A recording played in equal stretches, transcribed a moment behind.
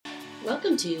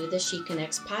Welcome to the She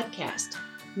Connects podcast.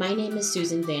 My name is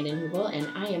Susan Vandenhoevel,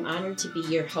 and I am honored to be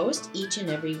your host each and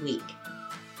every week.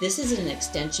 This is an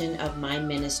extension of my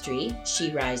ministry,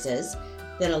 She Rises,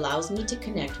 that allows me to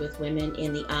connect with women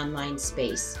in the online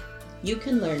space. You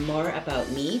can learn more about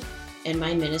me and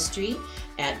my ministry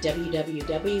at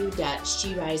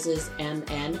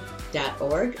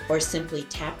www.sherisesmn.org or simply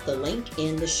tap the link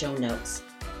in the show notes.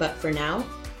 But for now,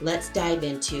 let's dive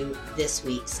into this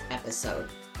week's episode.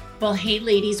 Well, hey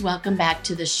ladies, welcome back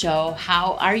to the show.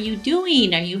 How are you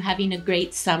doing? Are you having a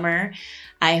great summer?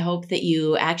 I hope that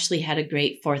you actually had a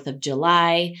great 4th of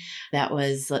July. That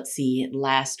was,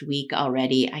 last week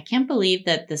already. I can't believe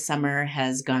that the summer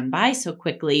has gone by so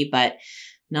quickly, but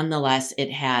nonetheless,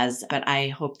 it has. But I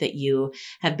hope that you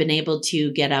have been able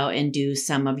to get out and do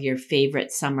some of your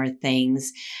favorite summer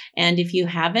things. And if you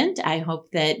haven't, I hope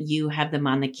that you have them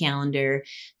on the calendar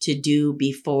to do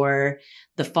before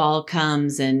the fall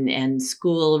comes and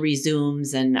school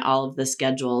resumes and all of the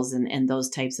schedules and those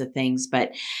types of things.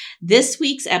 But this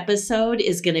week's episode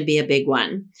is going to be a big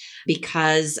one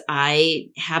because I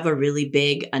have a really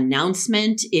big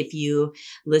announcement. If you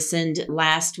listened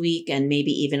last week and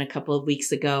maybe even a couple of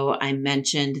weeks ago, I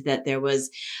mentioned that there was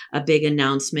a big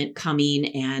announcement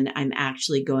coming, and I'm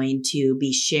actually going to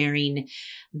be sharing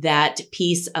that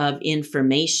piece of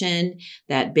information,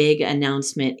 that big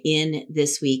announcement, in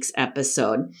this week's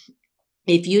episode.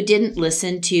 If you didn't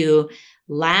listen to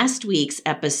last week's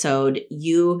episode,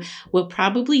 you will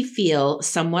probably feel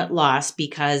somewhat lost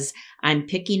because I'm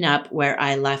picking up where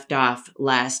I left off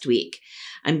last week.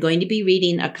 I'm going to be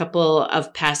reading a couple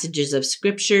of passages of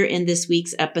scripture in this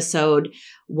week's episode.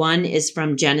 One is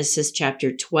from Genesis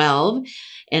chapter 12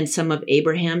 and some of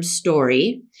Abraham's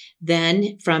story.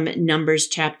 Then from Numbers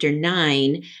chapter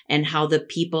 9 and how the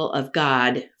people of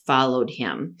God followed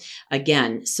him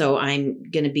again. So I'm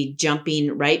going to be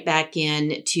jumping right back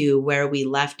in to where we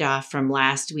left off from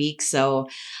last week. So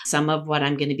some of what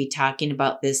I'm going to be talking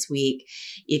about this week,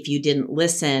 if you didn't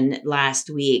listen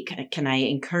last week, can I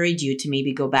encourage you to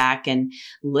maybe go back and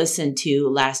listen to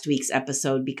last week's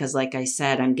episode? Because like I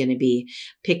said, I'm going to be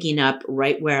picking up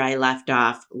right where I left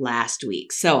off last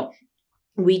week. So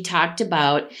we talked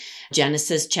about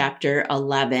Genesis chapter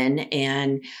 11,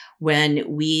 and when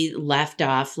we left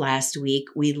off last week,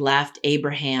 we left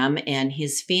Abraham and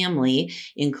his family,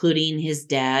 including his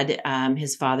dad,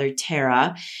 his father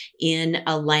Terah, in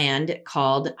a land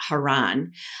called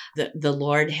Haran. The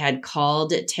Lord had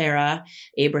called Terah,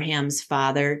 Abraham's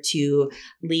father, to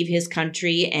leave his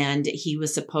country, and he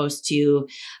was supposed to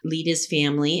lead his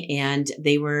family, and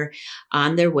they were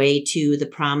on their way to the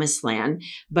promised land.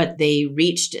 But they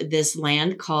reached this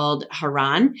land called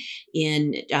Haran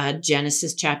in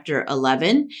Genesis chapter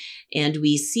 11, and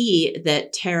we see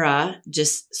that Terah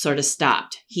just sort of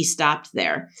stopped. He stopped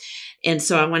there. And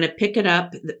so I want to pick it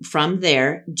up from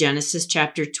there, Genesis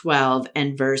chapter 12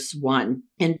 and verse 1.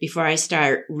 And before I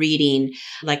start reading,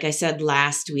 like I said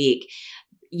last week,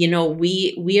 you know,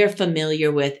 we are familiar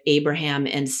with Abraham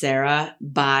and Sarah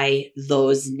by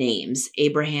those names,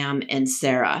 Abraham and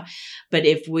Sarah. But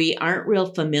if we aren't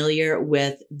real familiar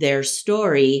with their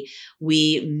story,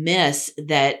 we miss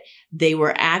that they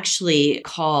were actually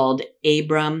called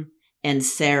Abram and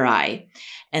Sarai.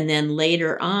 And then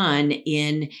later on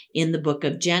in the book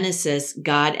of Genesis,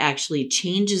 God actually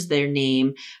changes their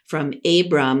name from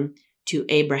Abram to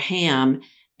Abraham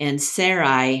and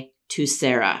Sarai to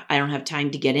Sarah. I don't have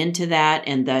time to get into that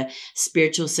and the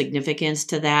spiritual significance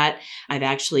to that. I've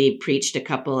actually preached a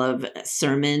couple of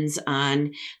sermons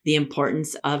on the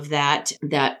importance of that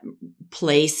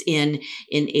place in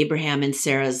Abraham and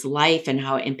Sarah's life and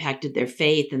how it impacted their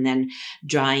faith, and then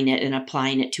drawing it and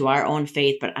applying it to our own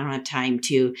faith. But I don't have time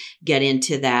to get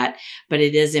into that. But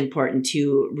it is important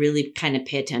to really kind of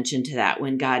pay attention to that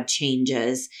when God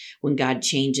changes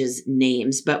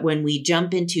names. But when we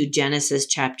jump into Genesis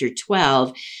chapter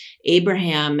 12,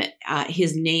 Abraham,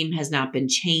 his name has not been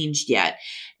changed yet.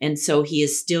 And so he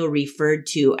is still referred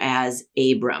to as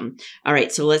Abram. All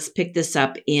right, so let's pick this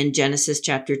up in Genesis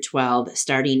chapter 12,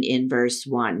 starting in verse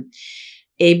 1.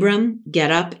 Abram, get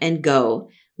up and go.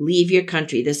 Leave your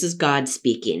country. This is God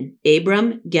speaking.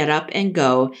 Abram, get up and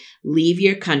go. Leave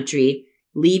your country.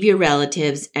 Leave your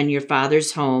relatives and your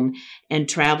father's home and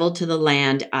travel to the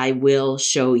land I will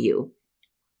show you.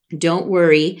 Don't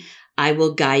worry, I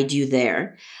will guide you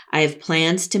there. I have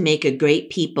plans to make a great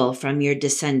people from your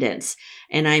descendants,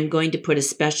 and I'm going to put a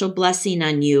special blessing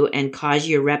on you and cause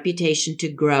your reputation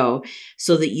to grow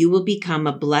so that you will become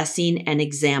a blessing and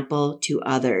example to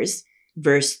others.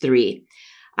 Verse 3.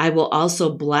 I will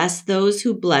also bless those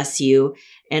who bless you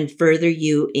and further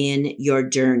you in your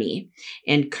journey,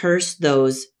 and curse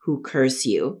those who curse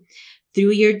you.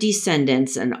 Through your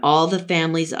descendants and all the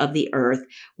families of the earth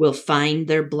will find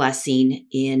their blessing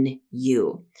in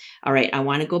you. All right, I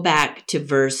want to go back to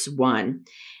verse 1.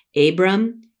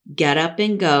 Abram, get up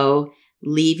and go,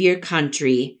 leave your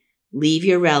country, leave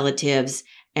your relatives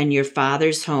and your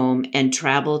father's home and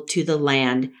travel to the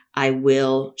land I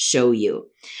will show you.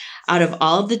 Out of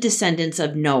all the descendants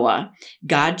of Noah,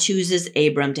 God chooses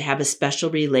Abram to have a special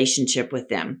relationship with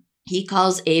them. He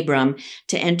calls Abram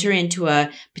to enter into a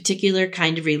particular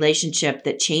kind of relationship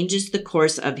that changes the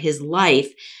course of his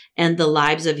life and the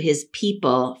lives of his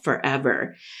people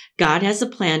forever. God has a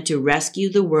plan to rescue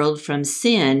the world from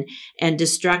sin and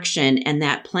destruction, and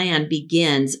that plan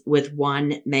begins with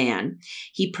one man.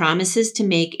 He promises to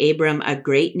make Abram a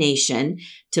great nation,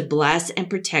 to bless and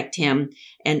protect him,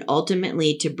 and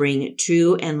ultimately to bring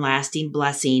true and lasting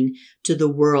blessing to the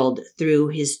world through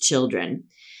his children.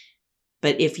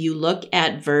 But if you look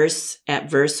at verse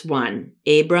 1,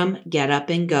 Abram, get up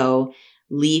and go,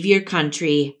 leave your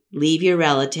country, leave your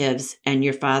relatives and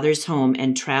your father's home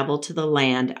and travel to the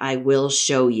land I will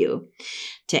show you.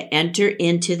 To enter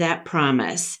into that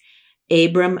promise,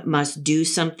 Abram must do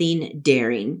something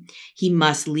daring. He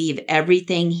must leave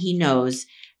everything he knows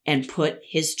and put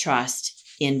his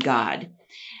trust in God.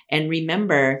 And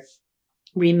remember,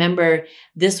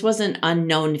 this was an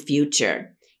unknown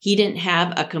future. He didn't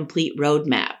have a complete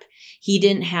roadmap. He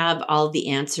didn't have all the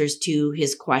answers to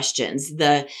his questions.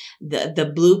 The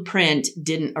blueprint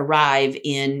didn't arrive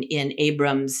in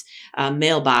Abram's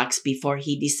mailbox before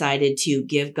he decided to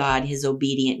give God his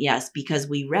obedient yes, because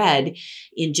we read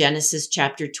in Genesis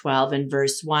chapter 12 and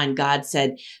verse 1, God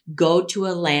said, "Go to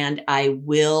a land I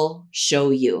will show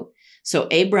you." So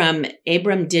Abram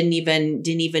didn't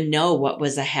even know what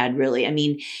was ahead, really. I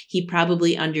mean, he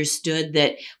probably understood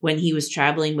that when he was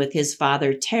traveling with his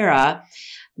father Terah,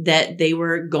 that they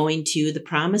were going to the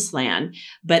promised land.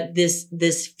 But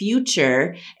this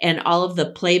future and all of the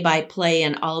play-by-play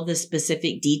and all of the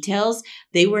specific details,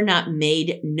 they were not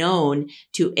made known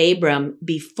to Abram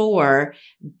before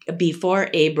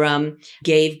Abram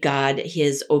gave God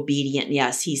his obedient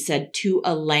yes. He said, "To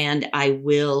a land I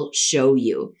will show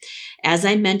you." As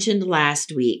I mentioned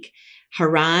last week,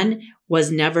 Haran was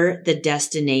never the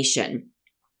destination.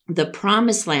 The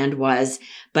promised land was,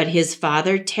 but his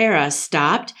father Terah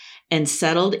stopped and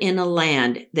settled in a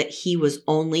land that he was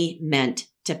only meant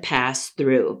to pass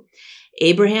through.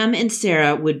 Abraham and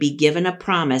Sarah would be given a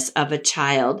promise of a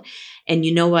child. And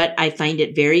you know what? I find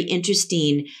it very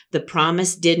interesting. The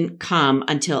promise didn't come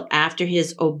until after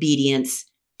his obedience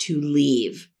to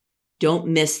leave. Don't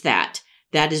miss that.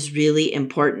 That is really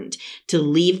important, to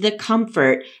leave the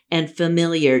comfort and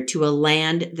familiar to a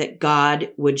land that God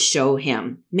would show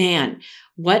him. Man,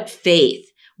 what faith,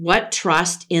 what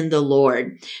trust in the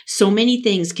Lord. So many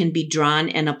things can be drawn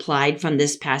and applied from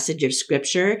this passage of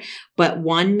scripture, but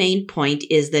one main point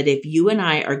is that if you and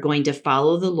I are going to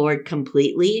follow the Lord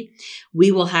completely, we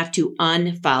will have to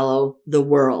unfollow the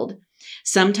world.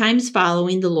 Sometimes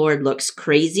following the Lord looks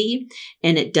crazy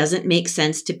and it doesn't make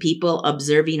sense to people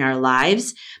observing our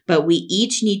lives, but we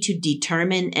each need to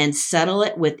determine and settle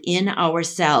it within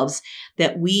ourselves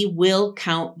that we will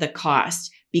count the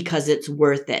cost because it's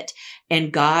worth it.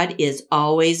 And God is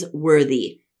always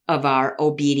worthy of our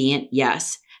obedient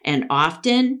yes. And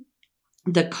often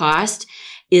the cost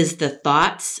is the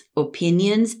thoughts,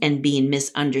 opinions, and being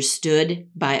misunderstood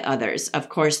by others. Of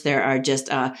course, there are just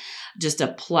a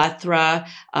plethora,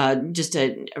 just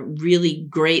a really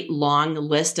great long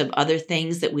list of other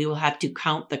things that we will have to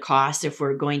count the cost if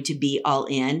we're going to be all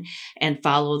in and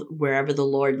follow wherever the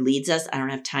Lord leads us. I don't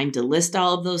have time to list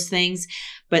all of those things,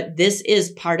 but this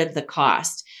is part of the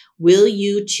cost. Will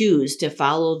you choose to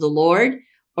follow the Lord?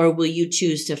 Or will you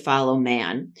choose to follow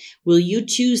man? Will you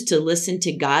choose to listen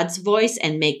to God's voice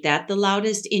and make that the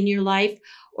loudest in your life?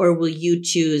 Or will you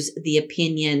choose the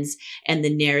opinions and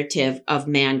the narrative of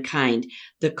mankind?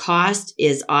 The cost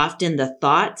is often the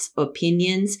thoughts,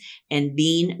 opinions, and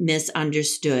being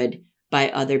misunderstood by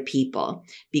other people.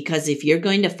 Because if you're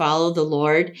going to follow the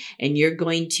Lord and you're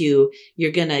going to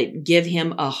give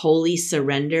him a holy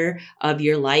surrender of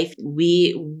your life,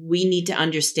 we need to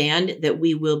understand that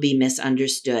we will be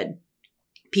misunderstood.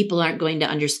 People aren't going to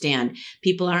understand.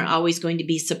 People aren't always going to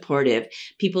be supportive.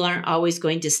 People aren't always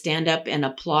going to stand up and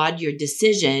applaud your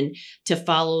decision to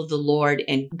follow the Lord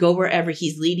and go wherever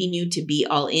he's leading you, to be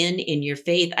all in your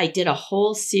faith. I did a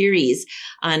whole series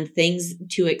on things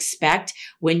to expect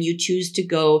when you choose to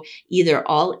go either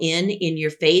all in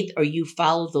your faith or you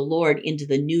follow the Lord into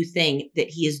the new thing that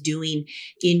he is doing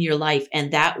in your life.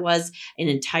 And that was an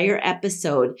entire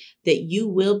episode that you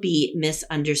will be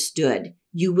misunderstood.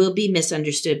 You will be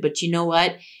misunderstood, but you know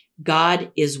what?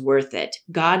 God is worth it.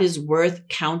 God is worth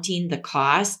counting the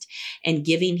cost and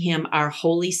giving him our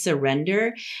holy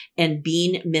surrender and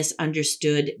being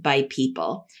misunderstood by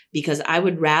people, because I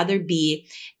would rather be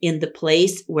in the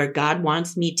place where God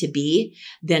wants me to be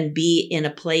than be in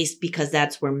a place because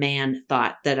that's where man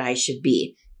thought that I should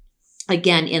be.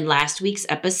 Again, in last week's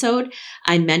episode,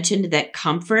 I mentioned that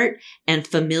comfort and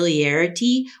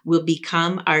familiarity will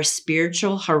become our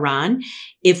spiritual Haran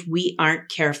if we aren't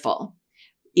careful.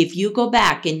 If you go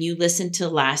back and you listen to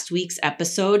last week's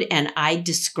episode and I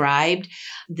described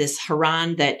this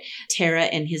Haran that Tara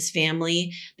and his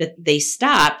family, that they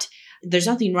stopped, there's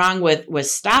nothing wrong with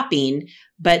stopping,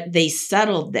 but they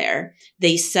settled there.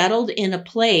 They settled in a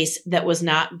place that was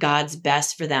not God's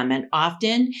best for them. And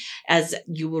often, as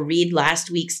you will read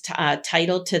last week's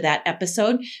title to that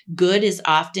episode, good is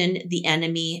often the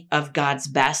enemy of God's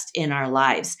best in our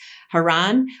lives.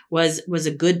 Haran was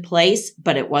a good place,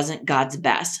 but it wasn't God's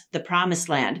best. The promised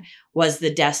land was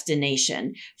the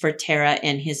destination for Tara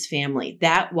and his family.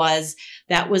 That was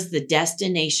the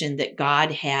destination that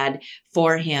God had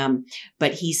for him,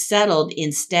 but he settled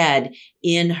instead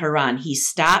in Haran. He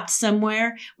stopped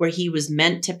somewhere where he was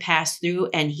meant to pass through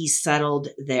and he settled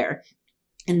there.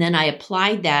 And then I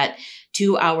applied that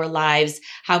to our lives.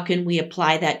 How can we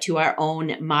apply that to our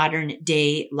own modern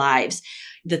day lives?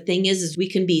 The thing is we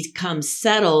can become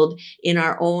settled in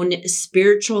our own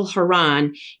spiritual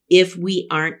Haran if we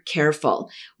aren't careful.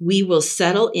 We will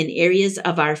settle in areas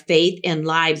of our faith and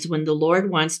lives when the Lord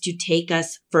wants to take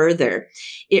us further.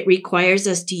 It requires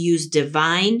us to use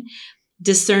divine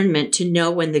discernment to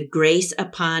know when the grace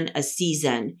upon a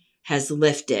season has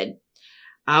lifted.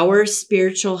 Our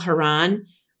spiritual Haran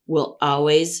will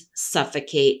always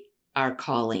suffocate our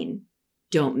calling.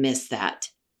 Don't miss that.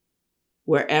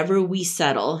 Wherever we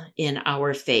settle in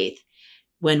our faith,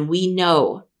 when we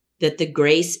know that the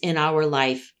grace in our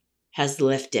life has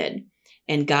lifted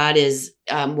and God is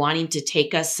wanting to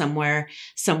take us somewhere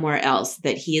else,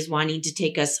 that he is wanting to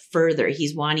take us further.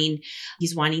 He's wanting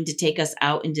to take us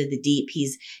out into the deep.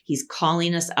 He's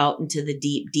calling us out into the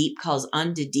deep. Deep calls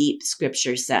unto deep,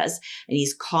 scripture says. And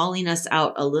he's calling us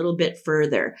out a little bit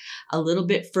further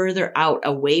out,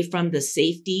 away from the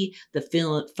safety, the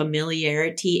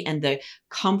familiarity, and the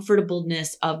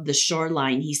comfortableness of the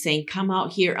shoreline. He's saying, come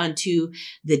out here unto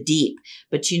the deep.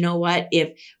 But you know what?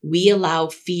 If we allow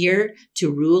fear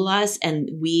to rule us and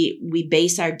we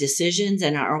base our decisions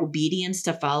and our obedience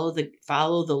to follow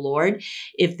the Lord,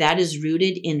 if that is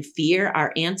rooted in fear,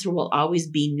 our answer will always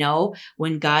be no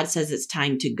when God says it's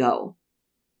time to go,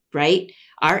 right?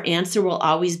 Our answer will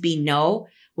always be no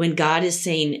when God is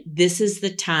saying, this is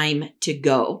the time to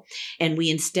go. And we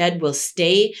instead will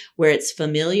stay where it's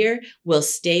familiar, we'll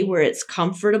stay where it's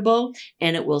comfortable,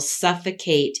 and it will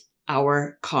suffocate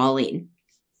our calling.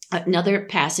 Another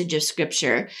passage of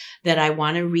scripture that I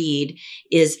want to read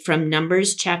is from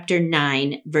Numbers chapter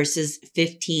 9, verses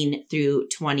 15 through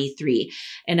 23.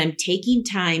 And I'm taking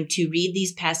time to read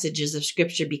these passages of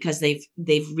scripture because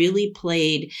they've really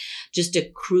played just a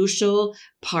crucial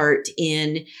part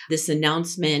in this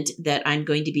announcement that I'm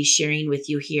going to be sharing with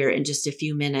you here in just a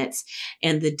few minutes,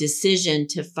 and the decision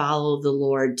to follow the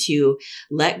Lord, to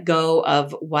let go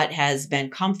of what has been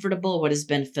comfortable, what has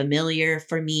been familiar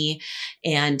for me,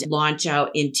 and launch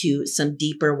out into some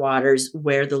deeper waters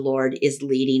where the Lord is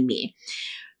leading me.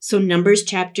 So Numbers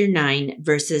chapter 9,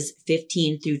 verses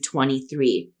 15 through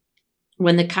 23.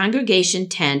 When the congregation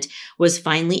tent was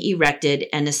finally erected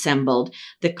and assembled,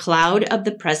 the cloud of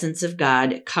the presence of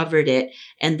God covered it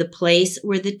and the place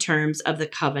where the terms of the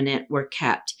covenant were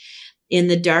kept. In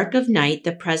the dark of night,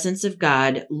 the presence of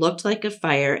God looked like a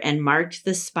fire and marked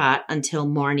the spot until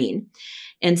morning.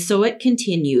 And so it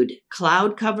continued,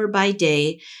 cloud cover by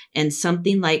day and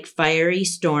something like fiery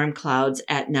storm clouds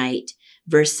at night.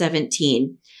 Verse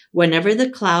 17. Whenever the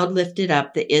cloud lifted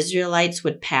up, the Israelites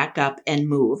would pack up and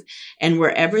move, and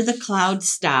wherever the cloud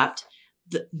stopped,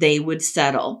 they would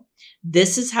settle.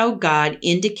 This is how God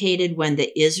indicated when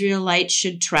the Israelites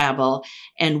should travel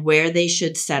and where they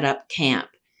should set up camp.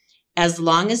 As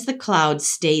long as the cloud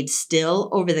stayed still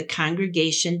over the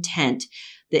congregation tent,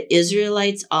 the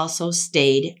Israelites also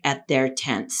stayed at their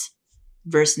tents.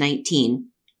 Verse 19.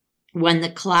 When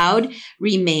the cloud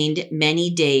remained many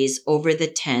days over the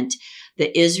tent,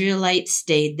 the Israelites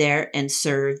stayed there and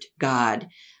served God.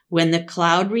 When the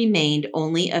cloud remained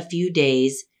only a few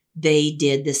days, they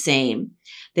did the same.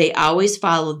 They always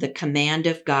followed the command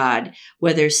of God,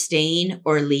 whether staying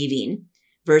or leaving.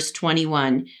 Verse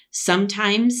 21,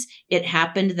 sometimes it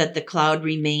happened that the cloud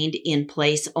remained in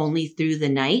place only through the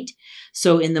night.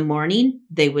 So in the morning,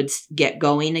 they would get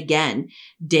going again.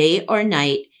 Day or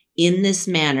night, in this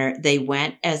manner, they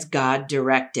went as God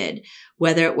directed,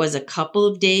 whether it was a couple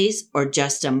of days or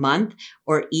just a month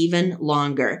or even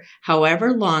longer.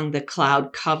 However long the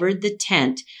cloud covered the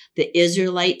tent, the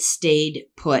Israelites stayed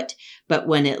put. But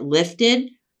when it lifted,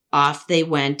 off they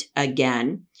went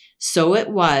again. So it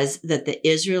was that the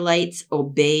Israelites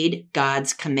obeyed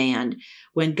God's command.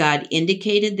 When God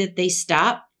indicated that they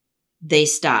stop, they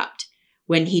stopped.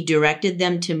 When he directed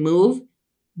them to move,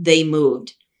 they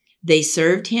moved. They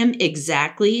served him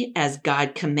exactly as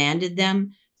God commanded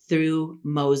them through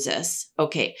Moses.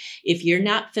 Okay, if you're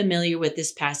not familiar with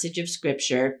this passage of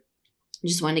scripture, I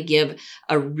just want to give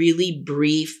a really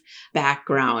brief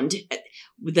background.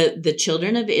 The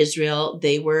children of Israel,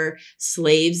 they were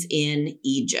slaves in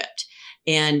Egypt.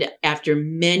 And after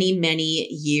many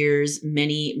years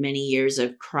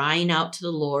of crying out to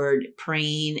the Lord,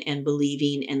 praying and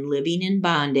believing and living in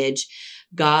bondage,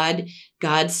 God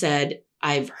said,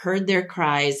 I've heard their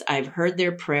cries. I've heard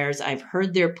their prayers. I've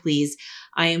heard their pleas.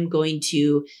 I am going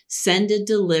to send a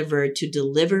deliverer to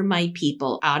deliver my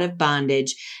people out of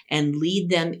bondage and lead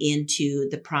them into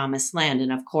the promised land.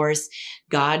 And of course,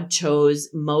 God chose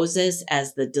Moses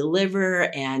as the deliverer.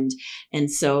 And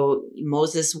so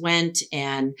Moses went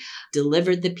and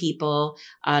delivered the people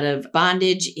out of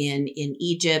bondage in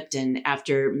Egypt. And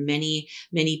after many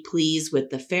pleas with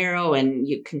the Pharaoh, and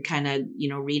you can kind of,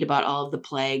 read about all of the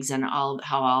plagues and how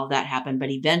all that happened.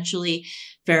 But eventually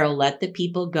Pharaoh let the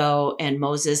people go, and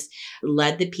Moses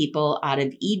led the people out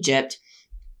of Egypt.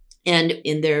 And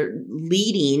in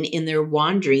their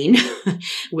wandering,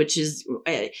 which is,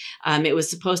 it was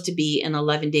supposed to be an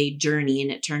 11-day journey,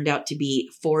 and it turned out to be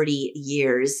 40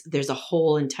 years. There's a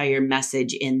whole entire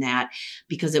message in that,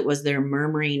 because it was their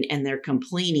murmuring and their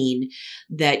complaining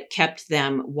that kept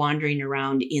them wandering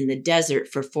around in the desert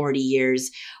for 40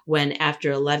 years, when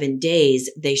after 11 days,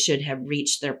 they should have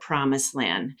reached their promised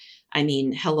land. I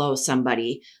mean, hello,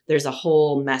 somebody. There's a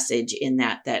whole message in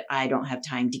that I don't have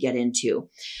time to get into.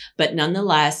 But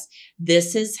nonetheless,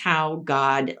 this is how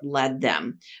God led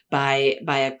them, by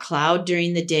a cloud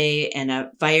during the day and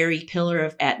a fiery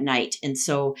pillar at night. And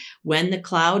so when the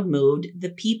cloud moved, the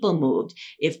people moved.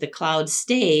 If the cloud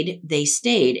stayed, they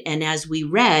stayed. And as we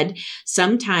read,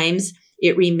 sometimes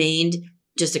it remained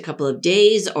just a couple of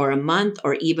days or a month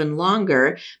or even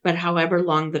longer, but however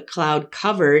long the cloud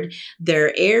covered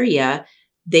their area,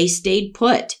 they stayed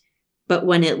put. But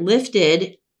when it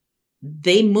lifted,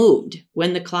 they moved.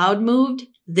 When the cloud moved,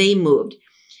 they moved.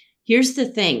 Here's the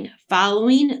thing.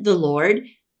 Following the Lord,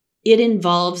 it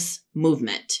involves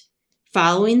movement.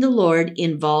 Following the Lord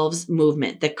involves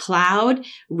movement. The cloud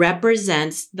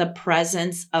represents the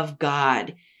presence of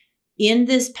God. In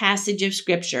this passage of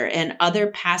scripture and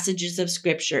other passages of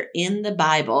scripture in the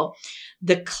Bible,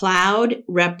 the cloud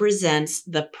represents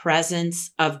the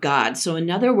presence of God. So in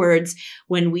other words,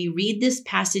 when we read this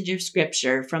passage of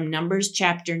scripture from Numbers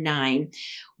chapter 9,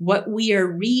 what we are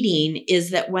reading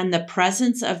is that when the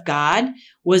presence of God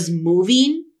was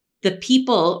moving, the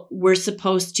people were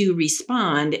supposed to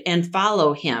respond and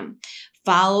follow him,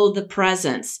 follow the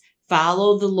presence,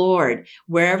 follow the Lord.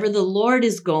 Wherever the Lord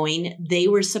is going, they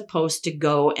were supposed to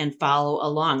go and follow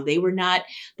along. They were not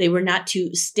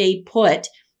to stay put,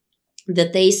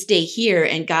 that they stay here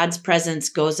and God's presence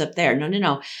goes up there.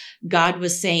 No. God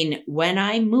was saying, when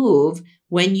I move,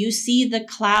 when you see the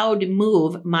cloud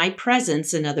move, my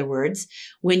presence, in other words,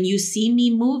 when you see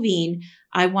me moving,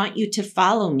 I want you to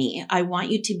follow me. I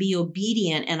want you to be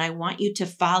obedient, and I want you to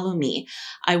follow me.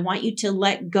 I want you to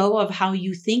let go of how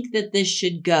you think that this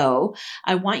should go.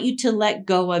 I want you to let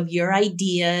go of your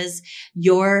ideas,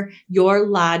 your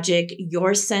logic,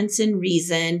 your sense and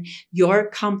reason, your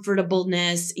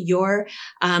comfortableness, your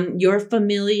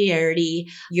familiarity,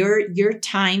 your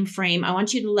time frame. I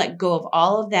want you to let go of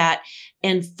all of that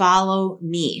and follow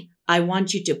me. I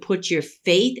want you to put your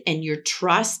faith and your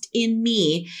trust in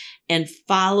me and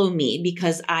follow me,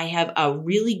 because I have a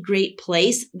really great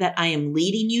place that I am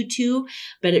leading you to,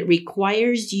 but it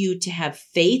requires you to have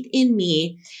faith in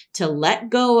me, to let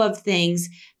go of things,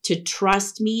 to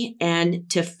trust me, and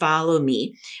to follow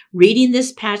me. Reading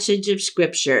this passage of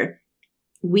scripture,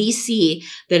 we see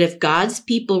that if God's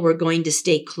people were going to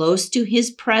stay close to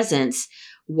his presence,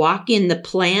 walk in the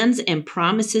plans and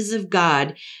promises of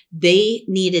God, they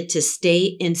needed to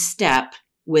stay in step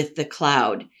with the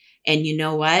cloud. And you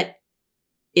know what?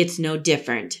 It's no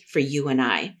different for you and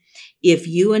I. If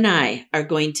you and I are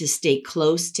going to stay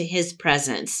close to his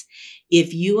presence,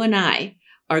 if you and I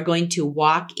are going to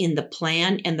walk in the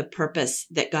plan and the purpose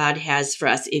that God has for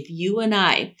us, if you and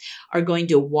I are going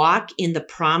to walk in the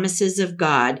promises of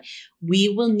God, we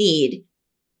will need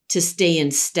to stay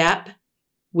in step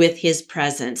with his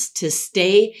presence, to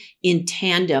stay in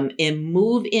tandem and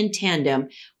move in tandem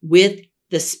with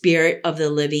the Spirit of the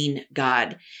living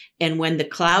God. And when the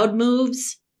cloud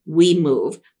moves, we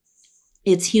move.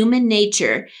 It's human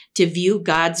nature to view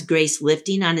God's grace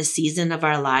lifting on a season of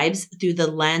our lives through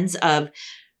the lens of,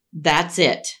 that's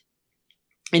it.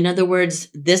 In other words,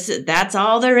 that's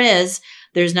all there is.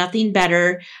 There's nothing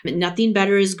better. Nothing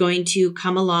better is going to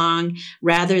come along,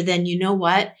 rather than, you know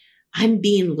what? I'm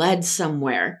being led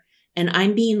somewhere. And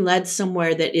I'm being led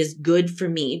somewhere that is good for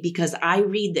me, because I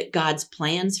read that God's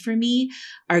plans for me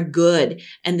are good,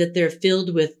 and that they're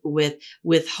filled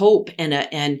with hope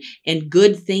and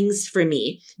good things for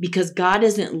me, because God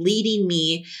isn't leading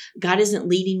me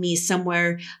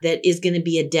somewhere that is going to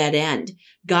be a dead end.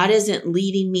 God isn't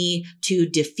leading me to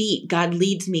defeat. God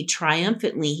leads me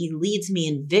triumphantly. He leads me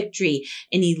in victory,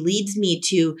 and he leads me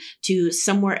to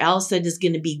somewhere else that is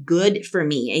going to be good for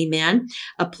me. Amen.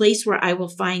 A place where I will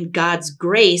find God's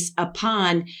grace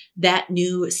upon that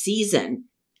new season.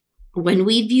 When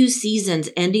we view seasons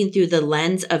ending through the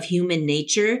lens of human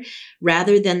nature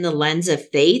rather than the lens of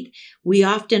faith, we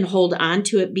often hold on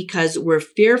to it because we're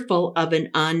fearful of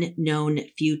an unknown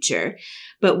future.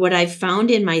 But what I've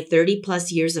found in my 30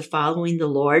 plus years of following the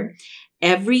Lord,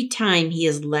 every time he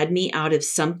has led me out of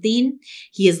something,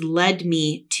 he has led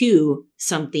me to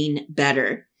something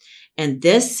better. And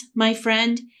this, my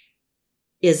friend,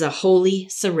 is a holy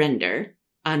surrender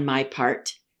on my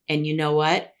part. And you know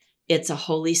what? It's a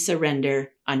holy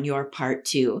surrender on your part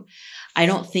too. I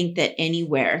don't think that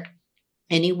anywhere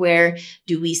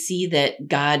do we see that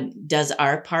God does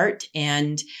our part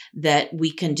and that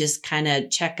we can just kind of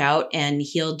check out and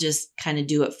he'll just kind of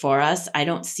do it for us. I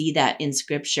don't see that in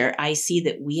scripture. I see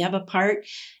that we have a part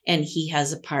and he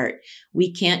has a part.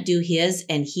 We can't do his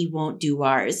and he won't do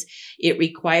ours. It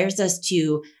requires us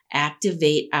to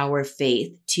activate our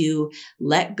faith, to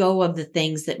let go of the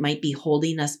things that might be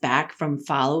holding us back from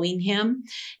following him,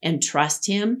 and trust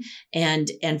him and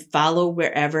follow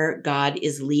wherever God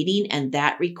is leading. And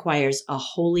that requires a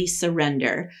holy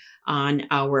surrender on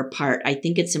our part. I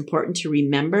think it's important to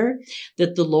remember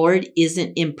that the Lord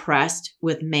isn't impressed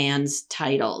with man's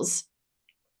titles.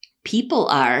 People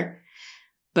are,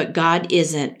 but God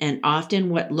isn't. And often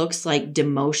what looks like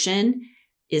demotion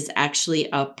is actually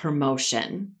a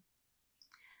promotion.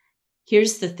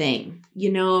 Here's the thing,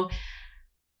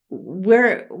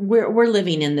 we're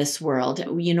living in this world.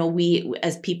 We,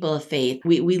 as people of faith,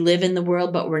 we live in the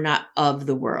world, but we're not of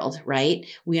the world, right?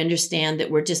 We understand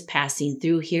that we're just passing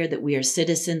through here, that we are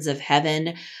citizens of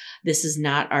heaven. This is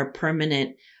not our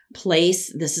permanent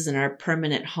place. This isn't our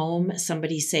permanent home.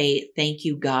 Somebody say, thank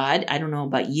you, God. I don't know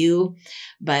about you,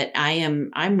 but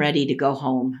I'm ready to go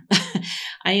home.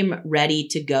 I am ready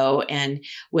to go. And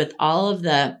with all of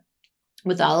the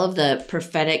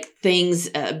prophetic things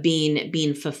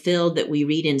being fulfilled that we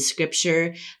read in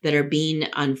scripture, that are being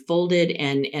unfolded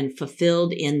and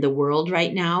fulfilled in the world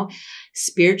right now,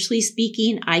 spiritually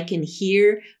speaking, I can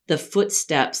hear the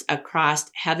footsteps across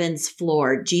heaven's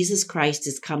floor. Jesus Christ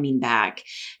is coming back.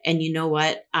 And you know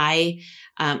what?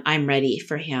 I'm ready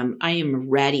for him. I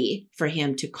am ready for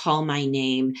him to call my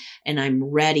name, and I'm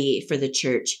ready for the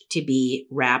church to be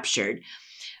raptured.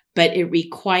 But it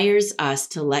requires us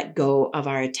to let go of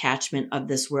our attachment of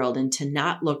this world and to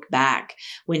not look back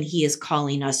when he is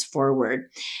calling us forward.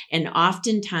 And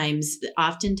oftentimes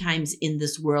in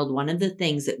this world, one of the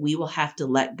things that we will have to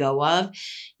let go of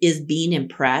is being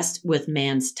impressed with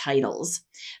man's titles,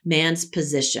 man's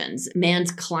positions,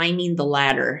 man's climbing the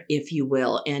ladder, if you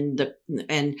will, and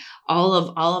all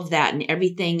of that and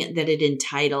everything that it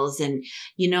entitles. And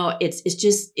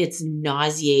it's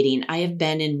nauseating. I have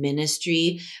been in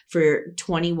ministry for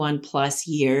 21 plus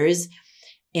years.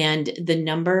 And the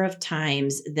number of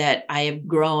times that I have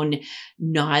grown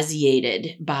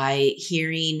nauseated by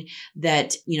hearing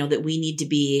that, that we need to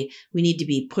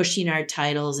be pushing our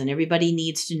titles, and everybody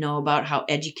needs to know about how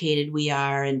educated we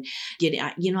are, and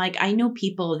I know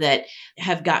people that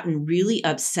have gotten really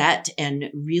upset and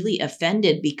really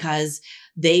offended because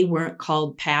they weren't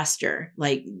called pastor.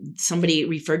 Like somebody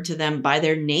referred to them by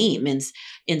their name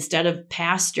instead of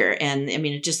pastor. And I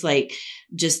mean,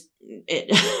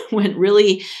 it went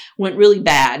really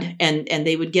bad, and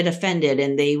they would get offended,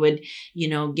 and they would,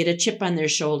 get a chip on their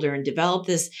shoulder and develop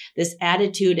this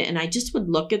attitude. And I just would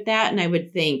look at that and I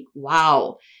would think,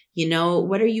 wow,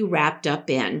 what are you wrapped up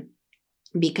in?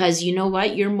 Because you know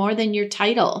what? You're more than your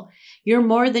title. You're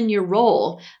more than your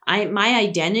role. My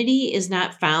identity is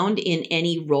not found in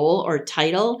any role or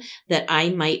title that I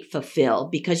might fulfill,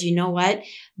 because you know what?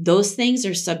 Those things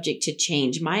are subject to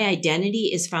change. My identity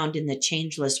is found in the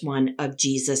changeless one of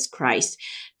Jesus Christ.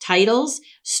 Titles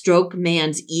stroke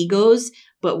man's egos,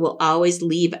 but will always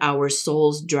leave our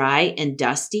souls dry and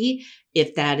dusty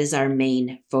if that is our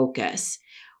main focus.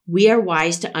 We are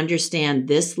wise to understand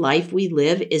this life we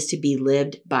live is to be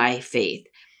lived by faith.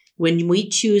 When we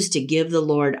choose to give the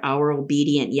Lord our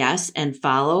obedient yes and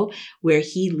follow where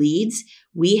he leads,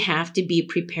 we have to be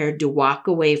prepared to walk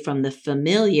away from the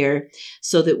familiar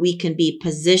so that we can be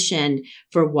positioned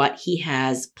for what he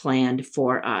has planned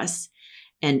for us.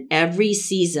 And every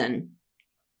season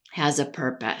has a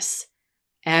purpose.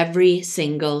 Every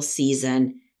single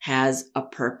season has a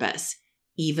purpose,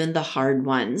 even the hard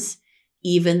ones,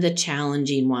 even the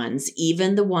challenging ones,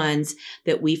 even the ones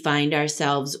that we find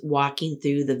ourselves walking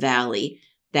through the valley.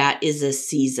 That is a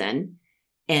season,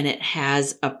 and it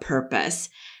has a purpose.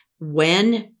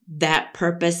 When that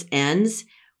purpose ends,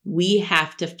 we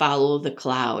have to follow the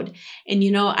cloud. And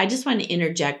I just want to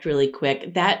interject really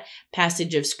quick. That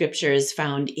passage of scripture is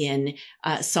found in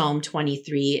Psalm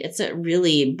 23. It's a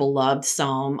really beloved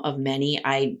psalm of many.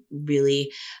 I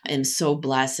really am so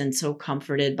blessed and so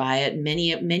comforted by it.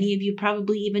 Many of you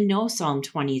probably even know Psalm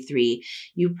 23.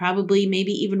 You probably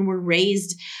maybe even were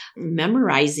raised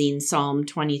memorizing Psalm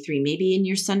 23, maybe in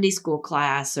your Sunday school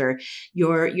class, or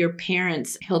your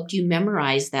parents helped you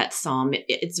memorize that psalm.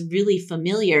 It's really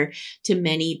familiar to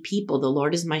many people. The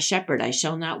Lord is my shepherd, I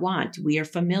shall not want. We are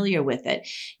familiar with it.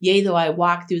 Yea, though I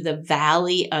walk through the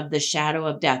valley of the shadow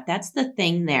of death. That's the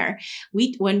thing there.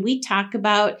 When we talk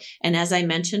about, and as I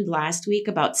mentioned last week,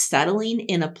 about settling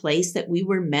in a place that we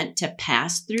were meant to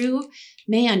pass through,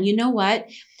 man, you know what?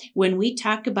 When we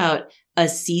talk about a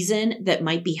season that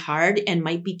might be hard and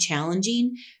might be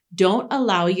challenging, don't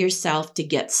allow yourself to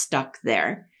get stuck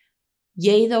there.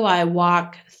 Yea, though I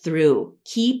walk through,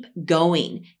 keep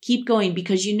going,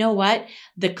 because you know what?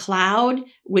 The cloud,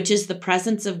 which is the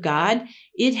presence of God,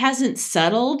 it hasn't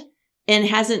settled and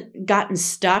hasn't gotten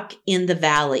stuck in the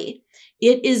valley.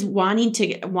 It is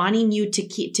wanting you to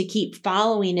keep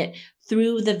following it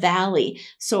through the valley.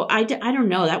 So I don't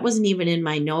know. That wasn't even in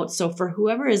my notes. So for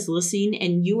whoever is listening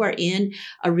and you are in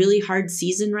a really hard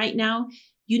season right now,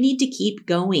 you need to keep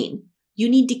going. You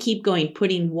need to keep going,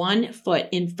 putting one foot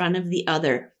in front of the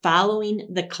other, following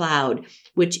the cloud,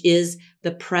 which is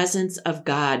the presence of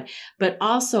God, but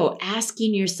also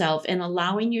asking yourself and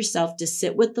allowing yourself to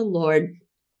sit with the Lord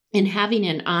and having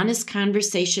an honest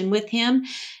conversation with him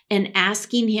and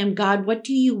asking him, God, what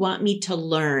do you want me to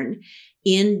learn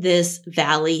in this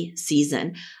valley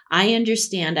season? I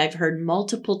understand, I've heard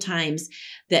multiple times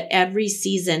that every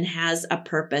season has a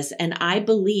purpose. And I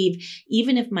believe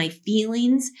even if my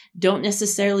feelings don't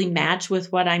necessarily match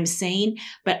with what I'm saying,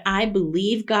 but I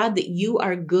believe, God, that you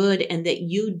are good and that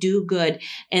you do good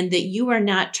and that you are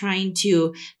not trying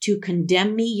to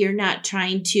condemn me. You're not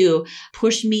trying to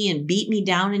push me and beat me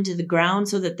down into the ground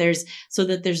so that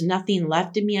there's nothing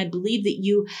left of me. I believe that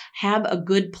you have a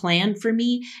good plan for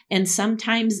me. And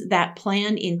sometimes that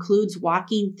plan includes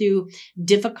walking through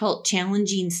difficult,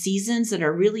 challenging seasons that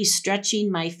are really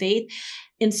stretching my faith.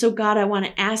 And so, God, I want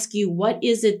to ask you, what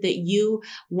is it that you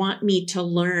want me to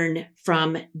learn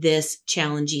from this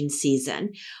challenging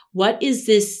season? What is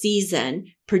this season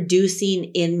producing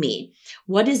in me?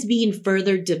 What is being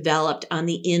further developed on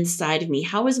the inside of me?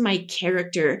 How is my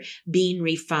character being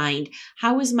refined?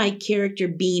 How is my character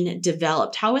being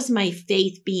developed? How is my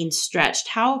faith being stretched?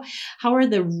 How are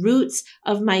the roots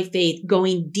of my faith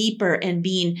going deeper and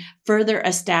being further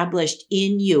established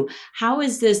in you? How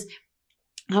is this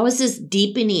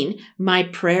deepening my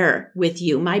prayer with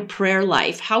you, my prayer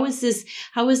life? How is this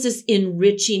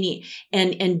enriching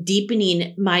and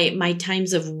deepening my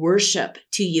times of worship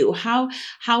to you? How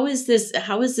is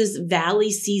this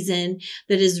valley season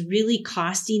that is really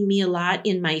costing me a lot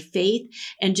in my faith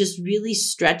and just really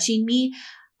stretching me?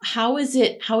 How is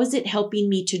it helping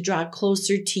me to draw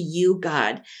closer to you,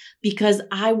 God? Because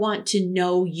I want to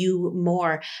know you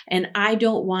more. And I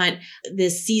don't want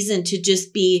this season to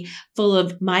just be full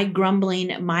of my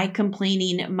grumbling, my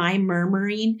complaining, my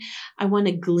murmuring. I want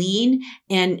to glean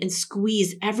and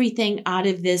squeeze everything out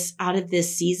of this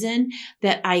season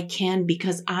that I can,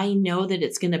 because I know that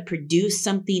it's going to produce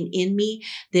something in me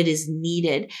that is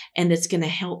needed and that's going to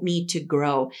help me to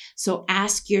grow. So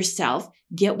ask yourself,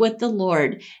 get with the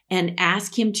Lord and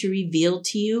ask him to reveal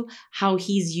to you how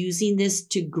he's using this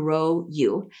to grow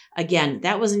you. Again,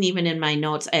 that wasn't even in my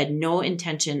notes. I had no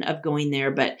intention of going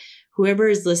there, but whoever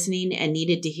is listening and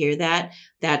needed to hear that,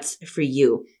 that's for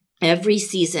you. Every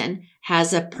season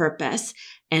has a purpose.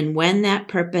 And when that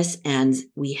purpose ends,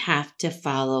 we have to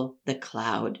follow the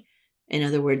cloud. In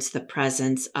other words, the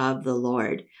presence of the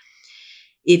Lord.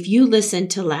 If you listened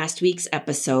to last week's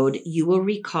episode, you will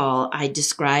recall I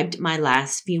described my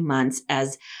last few months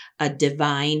as a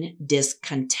divine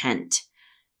discontent.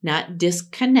 Not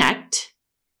disconnect,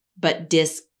 but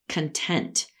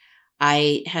discontent.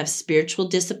 I have spiritual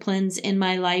disciplines in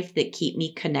my life that keep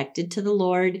me connected to the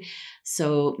Lord.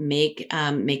 So make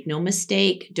no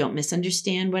mistake. Don't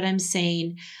misunderstand what I'm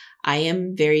saying. I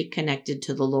am very connected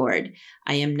to the Lord.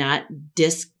 I am not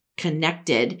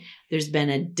disconnected. There's been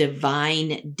a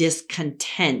divine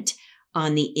discontent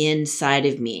on the inside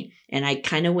of me. And I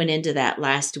kind of went into that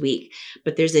last week,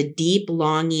 but there's a deep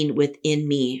longing within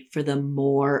me for the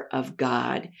more of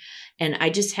God. And I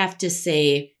just have to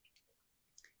say,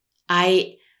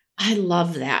 I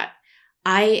love that.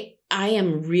 I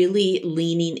am really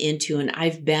leaning into, and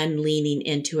I've been leaning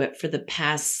into it for the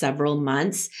past several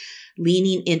months,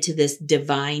 leaning into this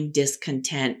divine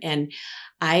discontent. And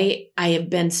I have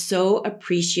been so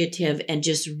appreciative and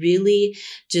just really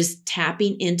just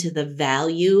tapping into the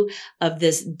value of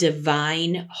this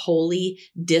divine, holy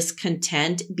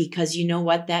discontent, because you know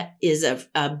what? That is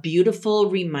a beautiful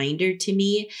reminder to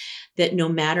me that no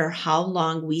matter how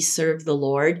long we serve the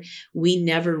Lord, we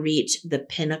never reach the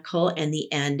pinnacle and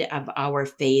the end of our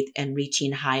faith and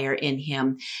reaching higher in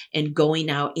Him and going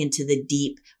out into the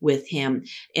deep with Him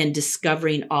and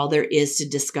discovering all there is to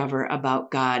discover about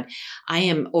God.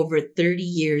 I am over 30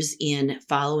 years in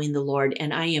following the Lord,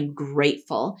 and I am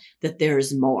grateful that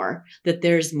there's more, that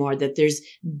there's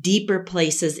deeper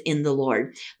places in the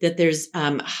Lord, that there's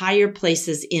higher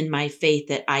places in my faith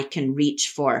that I can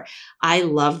reach for. I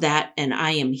love that, and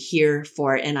I am here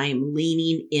for it, and I am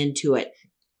leaning into it.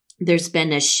 There's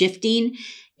been a shifting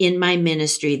in my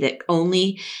ministry that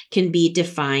only can be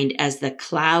defined as the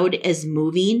cloud is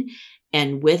moving,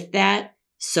 and with that,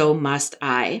 so must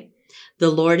I. The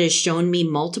Lord has shown me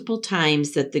multiple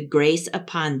times that the grace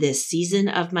upon this season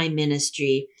of my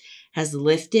ministry has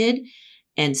lifted.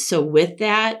 And so with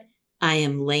that, I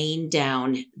am laying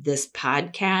down this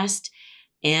podcast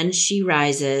and She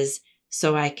Rises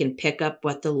so I can pick up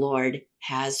what the Lord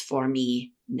has for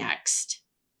me next.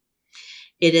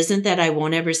 It isn't that I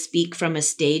won't ever speak from a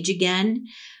stage again,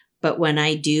 but when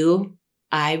I do,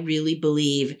 I really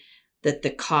believe that the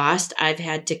cost I've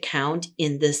had to count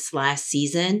in this last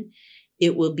season,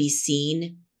 it will be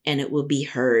seen and it will be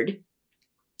heard.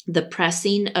 The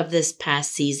pressing of this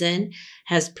past season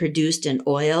has produced an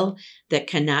oil that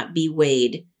cannot be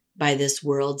weighed by this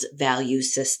world's value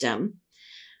system.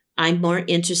 I'm more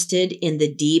interested in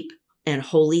the deep and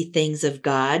holy things of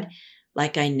God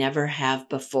like I never have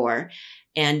before.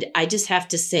 And I just have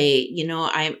to say,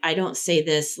 I don't say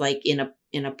this like in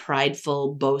a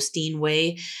prideful, boasting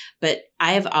way, but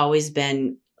I have always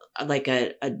been like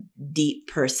a deep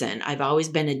person. I've always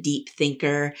been a deep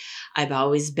thinker. I've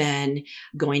always been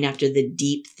going after the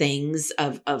deep things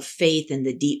of faith and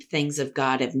the deep things of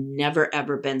God. I've never,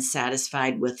 ever been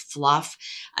satisfied with fluff.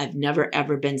 I've never,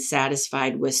 ever been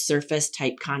satisfied with surface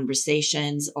type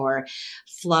conversations or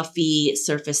fluffy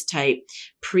surface type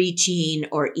preaching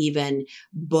or even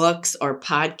books or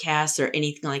podcasts or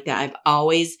anything like that. I've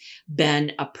always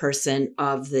been a person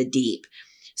of the deep.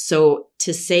 So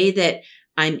to say that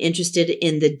I'm interested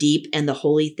in the deep and the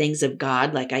holy things of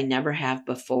God like I never have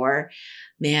before,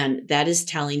 man, that is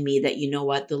telling me that, you know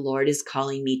what, the Lord is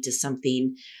calling me to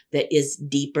something that is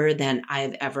deeper than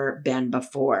I've ever been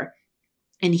before.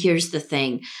 And here's the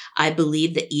thing. I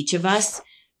believe that each of us,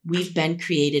 we've been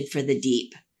created for the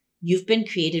deep. You've been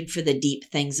created for the deep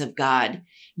things of God.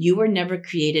 You were never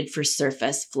created for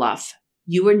surface fluff.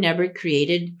 You were never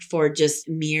created for just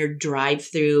mere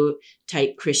drive-through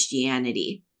type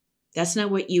Christianity. That's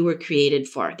not what you were created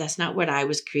for. That's not what I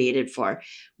was created for.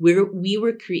 We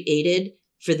were created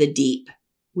for the deep.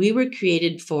 We were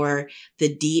created for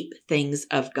the deep things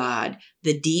of God,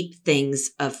 the deep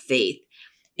things of faith.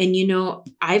 And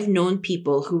I've known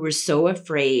people who were so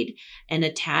afraid and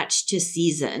attached to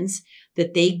seasons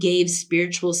that they gave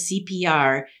spiritual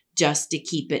CPR just to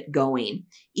keep it going.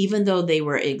 Even though they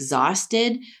were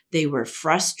exhausted, they were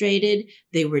frustrated,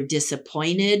 they were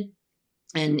disappointed,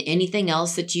 and anything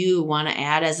else that you want to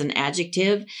add as an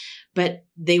adjective, but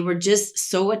they were just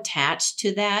so attached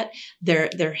to that.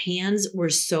 Their hands were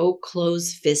so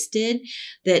close-fisted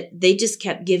that they just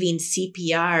kept giving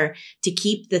CPR to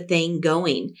keep the thing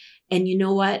going. And you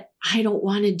know what? I don't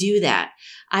want to do that.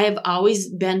 I have always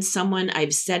been someone,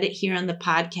 I've said it here on the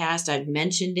podcast. I've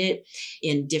mentioned it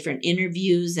in different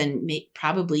interviews and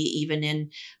probably even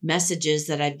in messages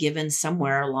that I've given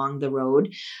somewhere along the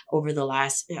road over the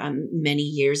last many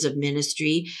years of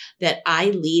ministry, that I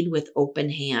lead with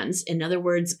open hands. In other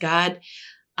words, God,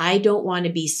 I don't want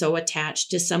to be so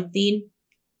attached to something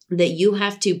that you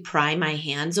have to pry my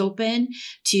hands open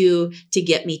to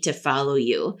get me to follow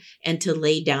you and to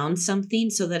lay down something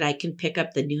so that I can pick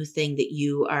up the new thing that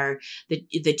you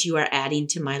are adding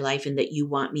to my life and that you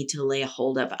want me to lay a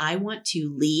hold of. I want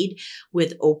to lead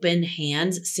with open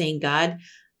hands, saying, God,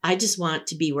 I just want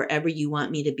to be wherever you want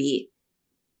me to be.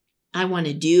 I want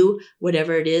to do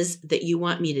whatever it is that you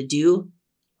want me to do.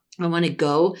 I want to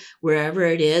go wherever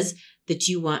it is that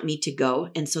you want me to go.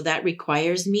 And so that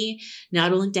requires me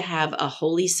not only to have a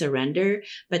holy surrender,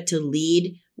 but to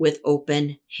lead with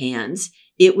open hands.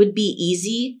 It would be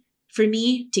easy for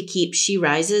me to keep She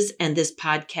Rises and this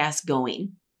podcast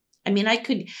going. I mean, I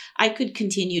could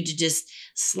continue to just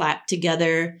slap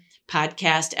together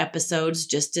podcast episodes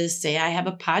just to say I have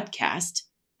a podcast.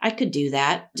 I could do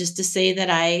that just to say that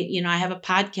I have a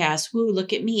podcast. Woo,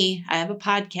 look at me. I have a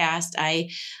podcast.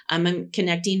 I'm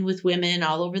connecting with women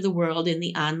all over the world in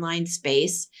the online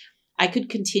space. I could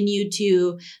continue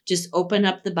to just open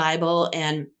up the Bible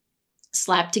and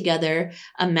slap together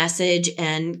a message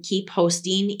and keep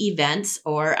hosting events,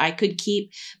 or I could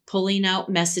keep pulling out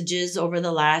messages over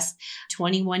the last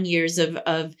 21 years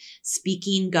of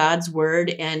speaking God's word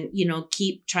and,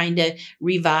 keep trying to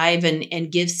revive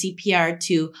and give CPR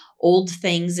to old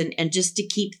things and just to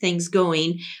keep things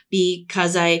going,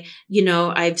 because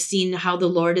I've seen how the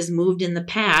Lord has moved in the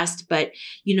past. But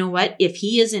you know what? If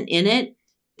he isn't in it,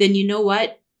 then you know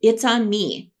what? It's on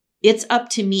me. It's up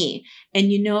to me. And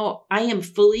I am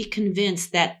fully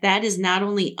convinced that that is not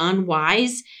only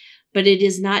unwise, but it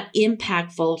is not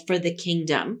impactful for the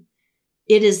kingdom.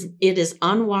 It is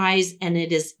unwise and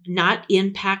it is not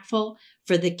impactful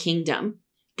for the kingdom.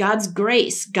 God's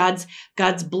grace, God's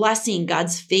blessing,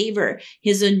 God's favor,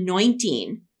 his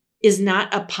anointing is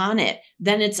not upon it.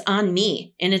 Then it's on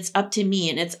me and it's up to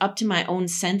me and it's up to my own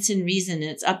sense and reason.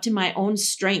 And it's up to my own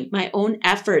strength, my own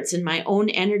efforts and my own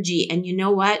energy. And you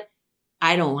know what?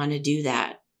 I don't want to do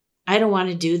that. I don't want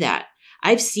to do that.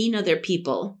 I've seen other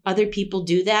people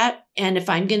do that. And if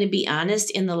I'm going to be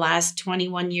honest, in the last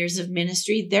 21 years of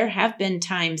ministry, there have been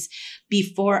times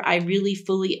before I really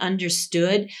fully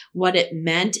understood what it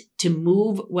meant to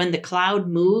move when the cloud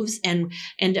moves and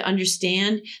to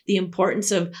understand the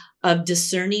importance of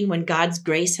discerning when God's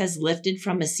grace has lifted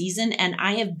from a season. And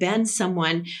I have been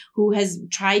someone who has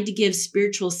tried to give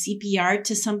spiritual CPR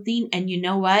to something. And you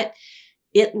know what?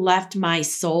 It left my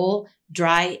soul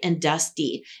dry and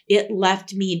dusty. It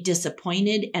left me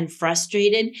disappointed and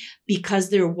frustrated because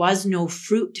there was no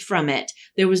fruit from it.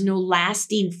 There was no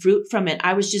lasting fruit from it.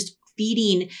 I was just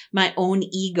feeding my own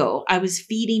ego. I was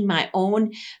feeding my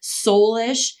own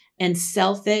soulish and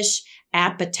selfish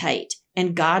appetite,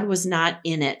 and God was not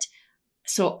in it.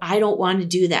 So I don't want to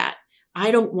do that.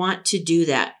 I don't want to do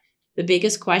that. The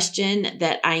biggest question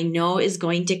that I know is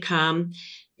going to come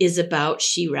is about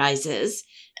She Rises.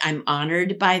 I'm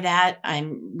honored by that.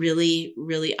 I'm really,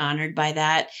 really honored by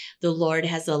that. The Lord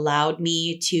has allowed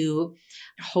me to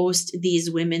host these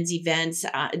women's events,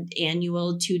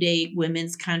 annual 2-day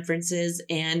women's conferences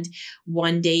and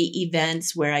 1-day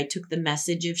events where I took the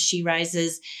message of She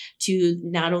Rises to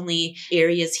not only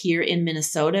areas here in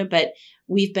Minnesota, but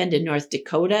we've been to North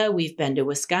Dakota. We've been to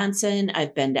Wisconsin.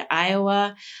 I've been to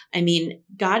Iowa. I mean,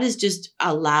 God has just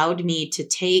allowed me to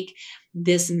take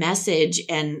this message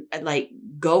and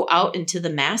go out into the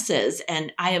masses.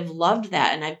 And I have loved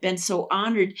that. And I've been so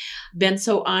honored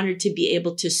to be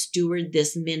able to steward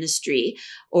this ministry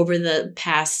over the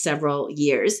past several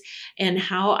years, and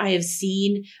how I have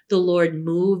seen the Lord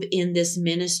move in this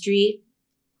ministry.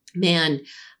 Man,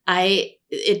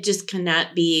 it just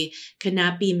cannot be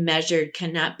measured,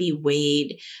 cannot be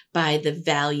weighed by the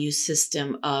value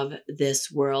system of this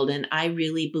world. And I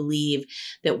really believe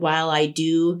that while I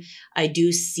do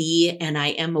see and I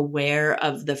am aware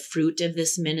of the fruit of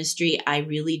this ministry, I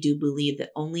really do believe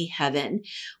that only heaven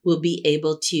will be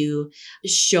able to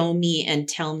show me and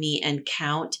tell me and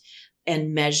count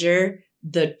and measure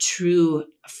the true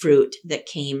fruit that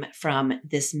came from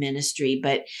this ministry.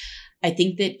 But I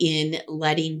think that in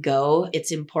letting go,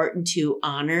 it's important to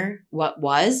honor what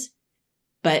was,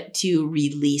 but to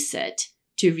release it,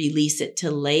 release it, to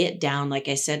lay it down, like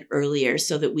I said earlier,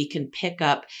 so that we can pick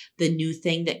up the new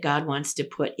thing that God wants to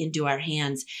put into our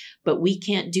hands. But we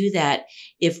can't do that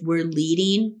if we're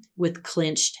leading with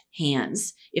clenched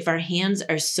hands. If our hands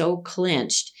are so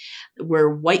clenched,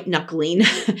 we're white knuckling,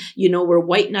 we're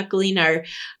white knuckling our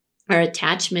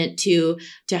attachment to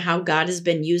how God has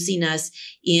been using us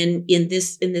in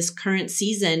this current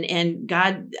season. And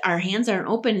God, our hands aren't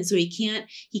open. And so he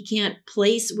can't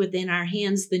place within our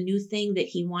hands the new thing that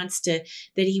he wants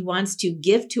to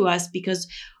give to us, because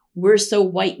we're so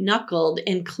white knuckled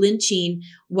and clinching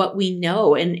what we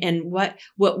know and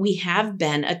what we have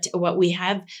been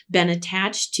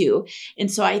attached to. And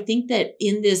so I think that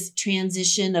in this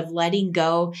transition of letting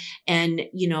go and,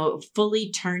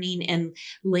 fully turning and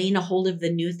laying a hold of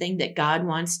the new thing that God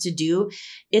wants to do,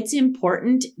 it's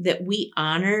important that we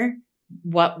honor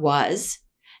what was.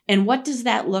 And what does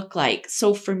that look like?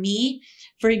 So for me,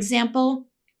 for example,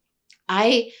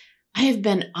 I have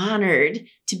been honored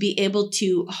to be able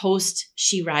to host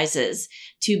She Rises,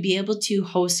 to be able to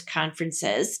host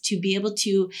conferences, to be able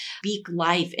to speak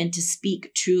life and to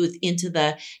speak truth into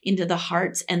the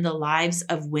hearts and the lives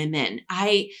of women.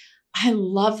 I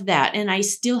love that. And I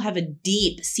still have a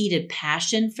deep-seated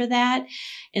passion for that.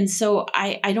 And so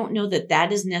I don't know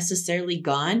that is necessarily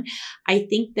gone. I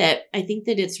think that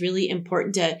it's really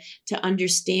important to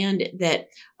understand that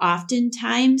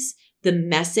oftentimes the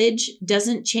message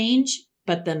doesn't change,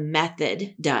 but the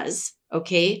method does.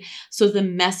 Okay. So the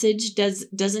message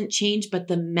doesn't change, but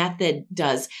the method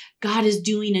does. God is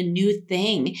doing a new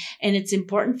thing. And it's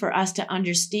important for us to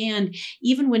understand,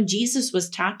 even when Jesus was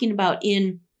talking about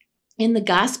in the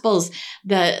Gospels,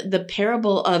 the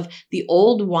parable of the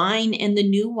old wine and the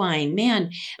new wine. Man,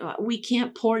 we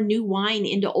can't pour new wine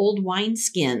into old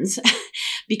wineskins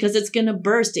because it's going to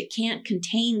burst. It can't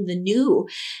contain the new.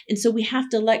 And so we have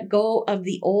to let go of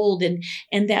the old, and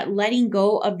that letting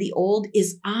go of the old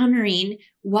is honoring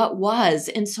what was.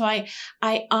 And so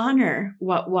I honor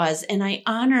what was, and I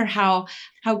honor how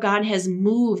God has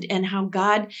moved and how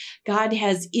God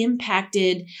has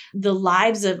impacted the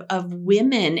lives of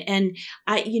women. And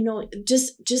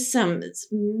just some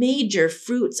major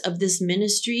fruits of this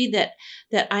ministry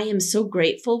that I am so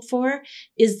grateful for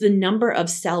is the number of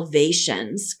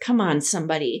salvations. Come on,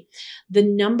 somebody. The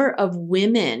number of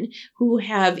women who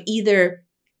have either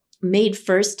made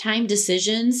first-time